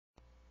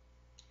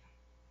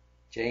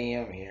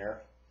JM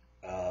here,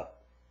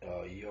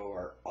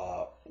 your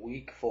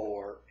week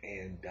 4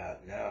 and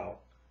now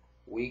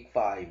week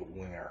 5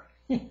 winner.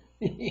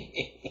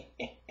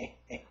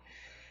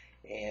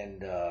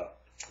 And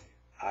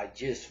I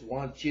just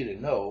want you to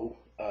know,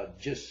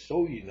 just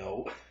so you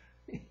know,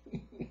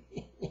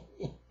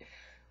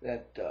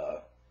 that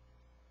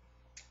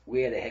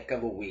we had a heck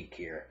of a week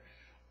here.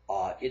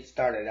 It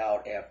started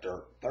out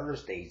after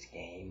Thursday's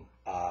game,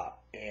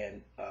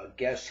 and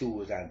guess who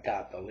was on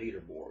top of the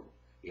leaderboard?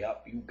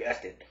 Yep, you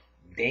guessed it.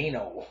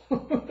 Dano.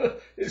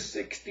 His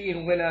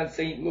 16 win on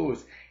St.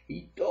 Louis.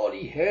 He thought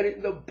he had it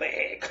in the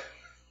bag.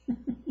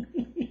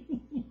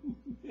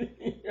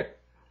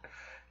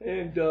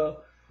 And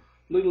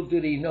little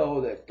did he know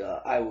that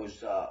I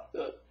was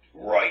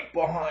right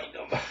behind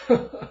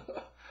him.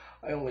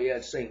 I only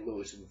had St.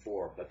 Louis in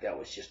 4, but that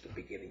was just the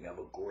beginning of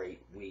a great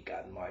week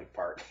on my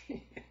part.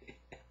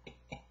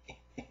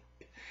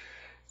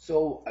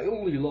 So I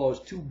only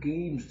lost 2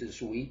 games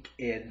this week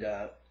and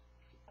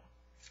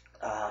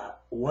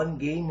 1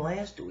 game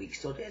last week.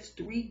 So that's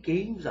 3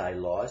 games I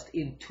lost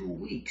in 2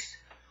 weeks.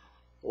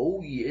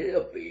 Oh yeah,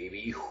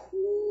 baby.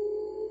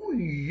 Oh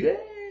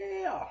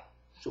yeah.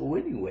 So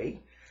anyway,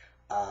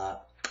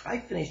 I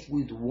finished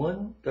with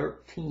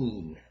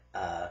 113,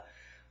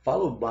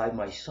 followed by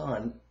my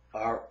son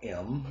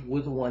RM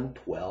with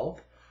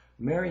 112,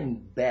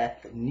 Marion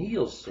Beth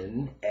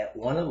Nielsen at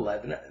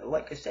 111.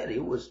 Like I said,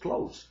 it was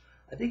close.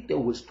 I think there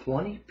was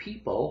 20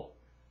 people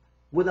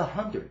with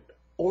 100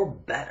 or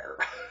better.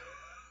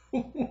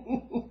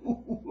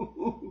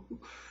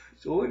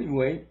 So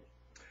anyway,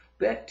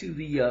 back to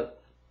the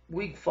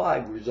week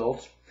 5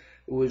 results.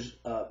 It was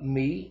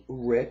me,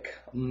 Rick,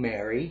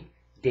 Mary,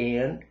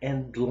 Dan,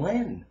 and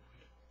Glenn.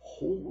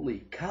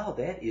 Holy cow,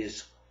 that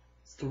is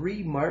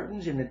 3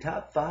 Martins in the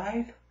top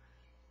 5.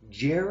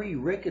 Jerry,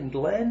 Rick, and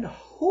Glenn.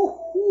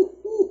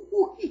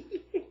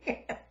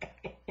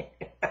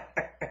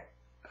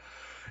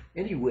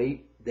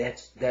 Anyway,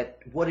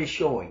 that. What is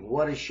showing?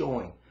 What is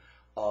showing?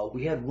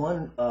 We had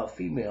 1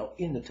 female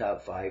in the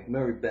top 5,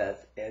 Mary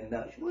Beth, and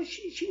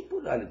she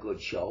put on a good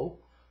show.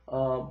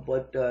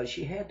 But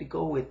she had to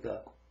go with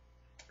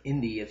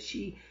Indy. If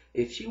she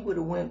would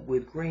have went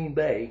with Green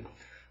Bay,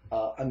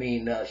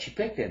 she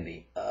picked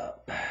Indy.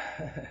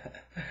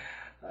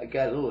 I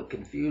got a little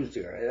confused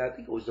here. I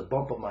think it was the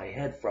bump of my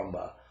head from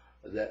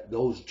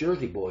those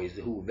Jersey boys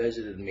who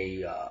visited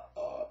me.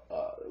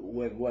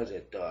 When was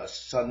it?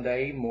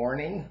 Sunday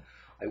morning.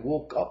 I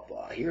woke up,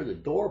 hear the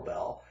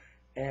doorbell,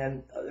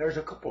 and there's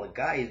a couple of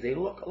guys. They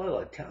look a little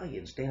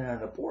Italian standing on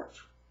the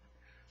porch.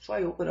 So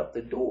I opened up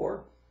the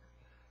door,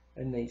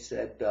 and they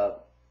said,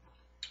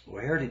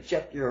 "We're here to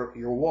check your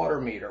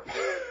water meter."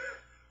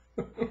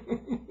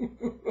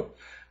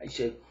 I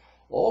said,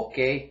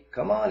 "Okay,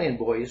 come on in,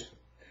 boys."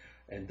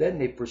 And then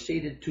they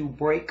proceeded to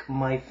break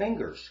my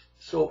fingers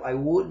so I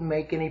wouldn't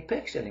make any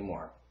picks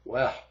anymore.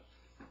 Well,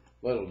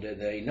 little did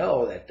they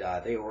know that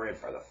they were in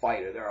for the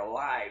fight of their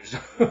lives.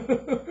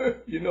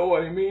 You know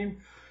what I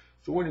mean?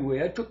 So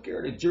anyway, I took care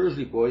of the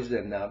Jersey boys,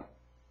 and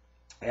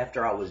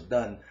after I was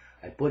done,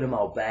 I put them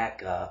out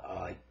back.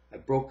 I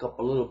broke up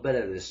a little bit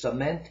of the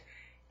cement,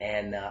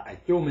 and I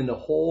threw them in the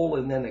hole,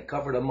 and then I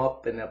covered them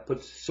up, and I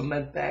put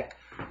cement back,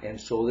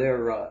 and so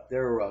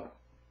they're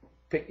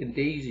picking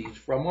daisies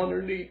from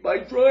underneath my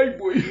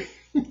driveway.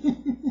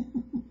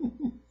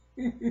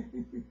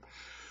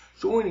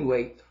 So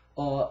anyway,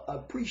 I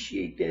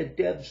appreciate that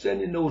Deb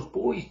sending those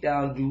boys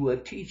down to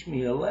teach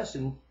me a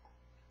lesson.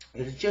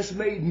 It just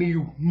made me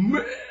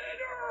madder.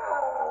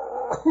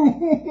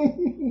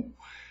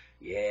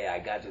 Yeah, I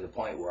got to the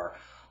point where,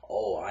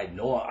 I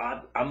know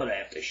I'm going to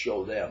have to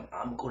show them.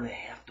 I'm going to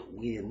have to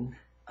win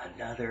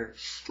another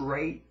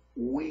straight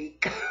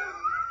week.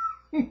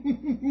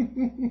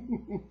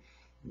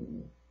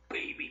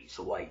 Baby,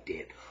 so I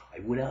did.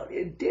 I went out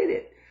and did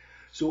it.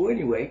 So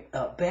anyway,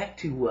 back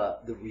to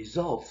the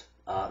results.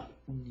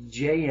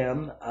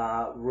 JM,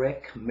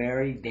 Rick,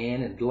 Mary,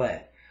 Dan, and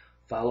Glenn,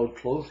 followed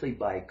closely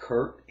by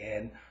Kurt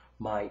and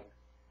my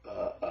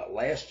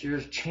last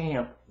year's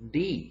champ,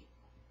 D.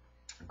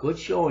 Good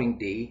showing,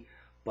 D,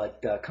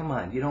 but come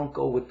on, you don't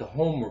go with the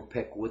homer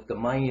pick with the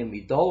Miami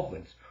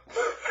Dolphins.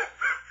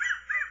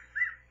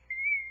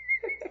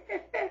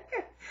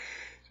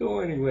 So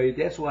anyway,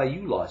 that's why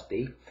you lost,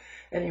 D.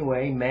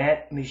 Anyway,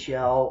 Matt,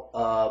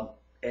 Michelle,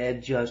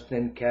 Ed,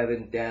 Justin,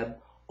 Kevin, Deb.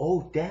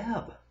 Oh,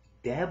 Deb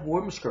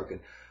Wormskirchen,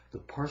 the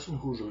person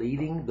who's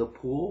leading the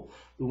pool,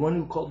 the one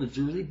who called the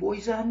Jersey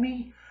boys on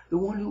me, the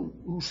one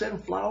who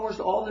sent flowers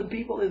to all the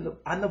people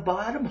on the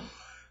bottom.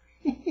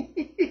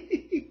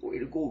 Way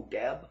to go,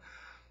 Deb.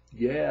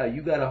 Yeah,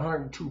 you got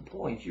 102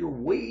 points. You're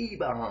way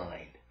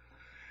behind.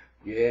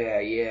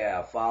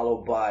 Yeah,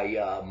 followed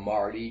by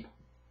Marty,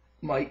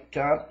 Mike,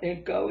 Tom,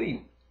 and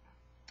Colleen.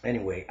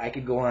 Anyway, I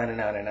could go on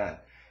and on and on.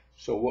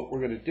 So what we're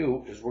going to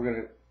do is we're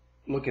going to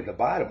look at the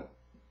bottom.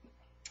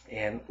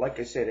 And like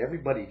I said,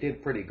 everybody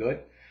did pretty good.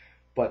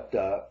 But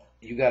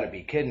you got to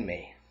be kidding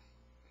me.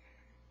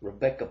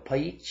 Rebecca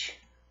Peach,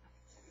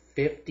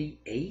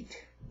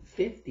 58?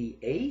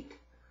 58?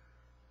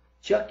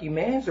 Chucky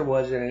Manzer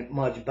wasn't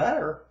much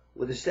better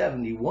with a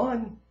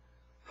 71.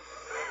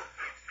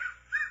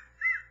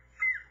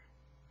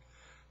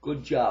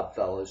 Good job,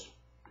 fellas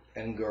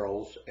and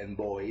girls and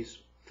boys.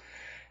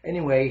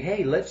 Anyway,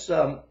 hey, let's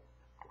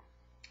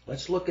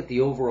look at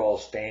the overall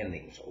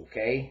standings,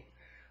 okay?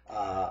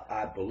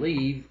 I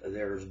believe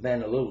there's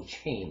been a little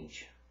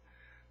change,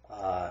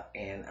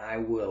 and I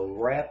will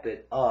wrap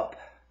it up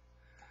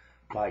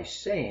by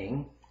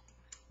saying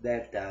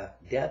that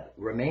Deb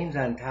remains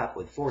on top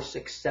with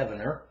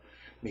 467er.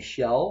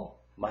 Michelle,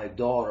 my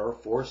daughter,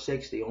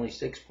 460, only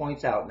 6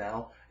 points out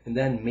now, and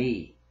then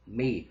me.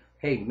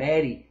 Hey,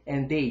 Maddie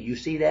and D, you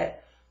see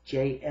that?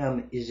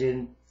 JM is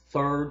in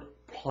 3rd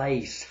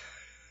place.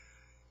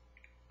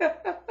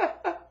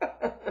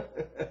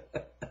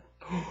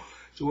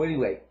 So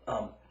anyway,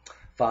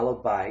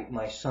 followed by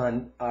my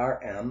son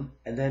RM,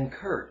 and then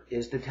Kurt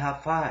is the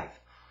top 5.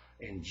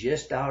 And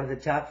just out of the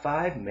top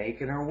 5,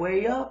 making her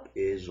way up,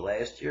 is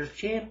last year's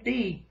champ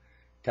D,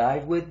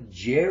 tied with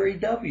Jerry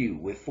W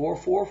with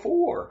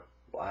 444.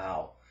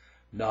 Wow,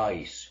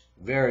 nice,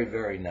 very,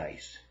 very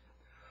nice.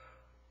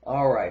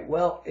 All right,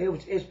 well,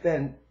 it's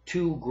been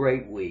 2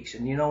 great weeks,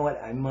 and you know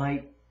what? I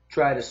might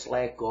try to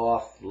slack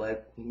off,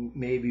 let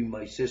maybe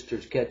my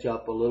sisters catch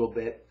up a little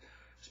bit.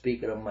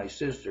 Speaking of my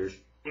sisters,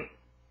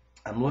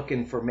 I'm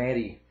looking for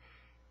Maddie.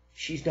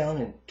 She's down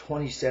in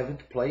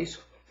 27th place.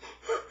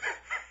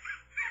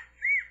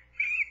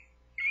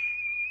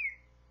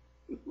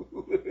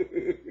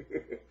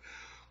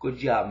 Good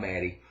job,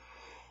 Maddie.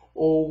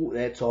 Oh,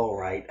 that's all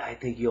right. I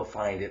think you'll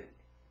find it.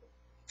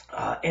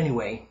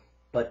 Anyway,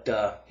 but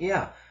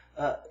yeah.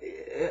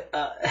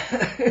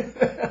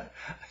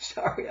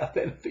 Sorry, I've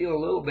been feeling a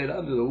little bit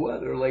under the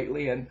weather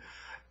lately, and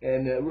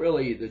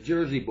really the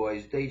Jersey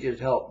boys, they just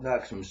helped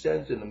knock some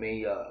sense into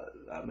me.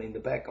 I mean, the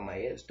back of my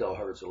head still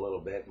hurts a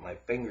little bit. My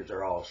fingers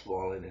are all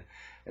swollen,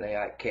 and I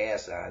got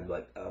casts on,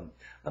 but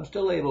I'm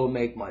still able to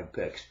make my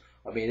picks.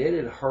 I mean, it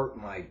had hurt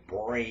my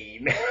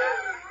brain.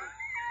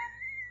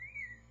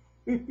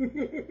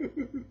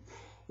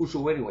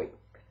 So anyway,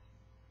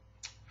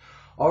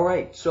 all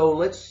right. So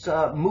let's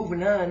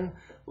moving on.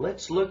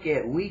 Let's look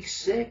at week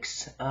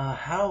 6. Is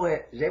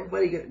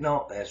everybody get?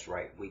 No, that's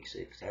right. Week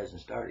 6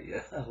 hasn't started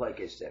yet. Like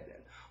I said,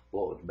 that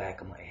blow at the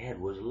back of my head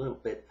was a little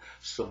bit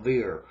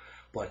severe,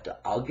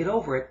 but I'll get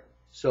over it.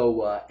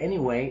 So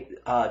anyway,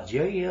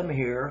 JM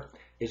here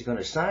is going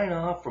to sign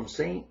off from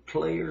St.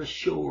 Clair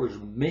Shores,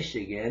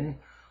 Michigan,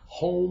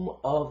 home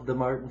of the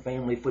Martin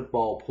family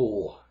football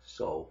pool.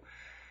 So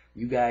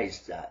you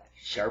guys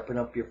sharpen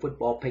up your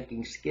football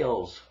picking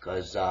skills,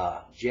 because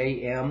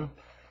JM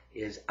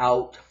is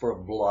out for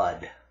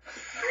blood.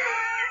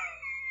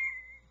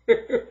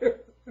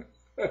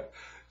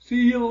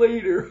 See you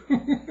later.